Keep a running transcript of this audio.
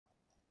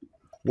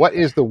What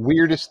is the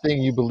weirdest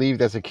thing you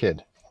believed as a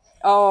kid?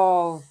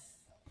 Oh,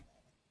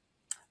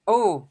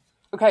 oh,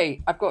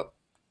 okay. I've got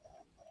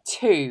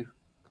two.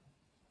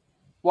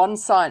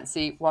 One's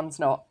sciencey, one's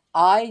not.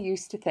 I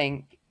used to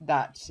think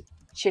that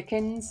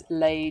chickens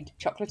laid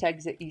chocolate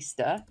eggs at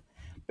Easter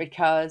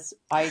because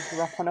I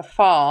grew up on a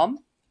farm.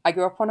 I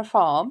grew up on a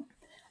farm,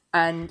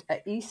 and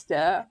at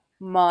Easter,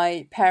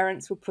 my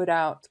parents would put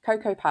out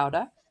cocoa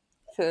powder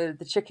for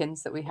the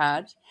chickens that we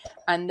had,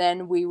 and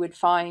then we would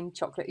find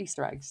chocolate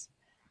Easter eggs.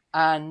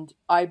 And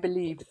I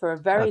believed for a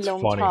very That's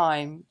long funny.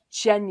 time,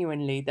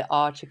 genuinely, that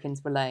our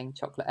chickens were laying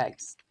chocolate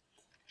eggs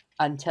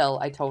until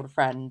I told a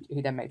friend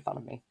who then made fun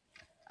of me.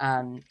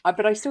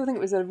 But I still think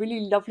it was a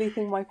really lovely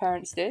thing my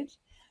parents did.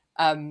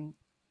 Um,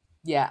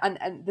 yeah,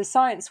 and the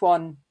science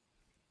one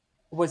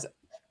was,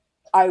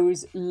 I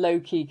was low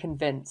key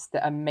convinced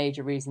that a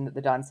major reason that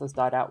the dinosaurs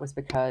died out was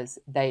because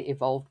they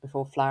evolved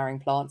before flowering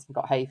plants and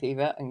got hay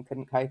fever and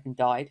couldn't cope and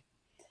died.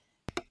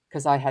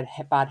 Because I had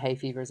bad hay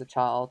fever as a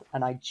child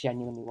and I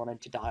genuinely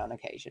wanted to die on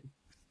occasion.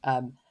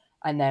 Um,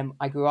 and then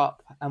I grew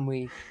up and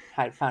we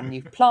had found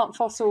new plant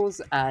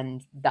fossils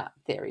and that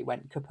theory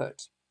went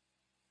kaput.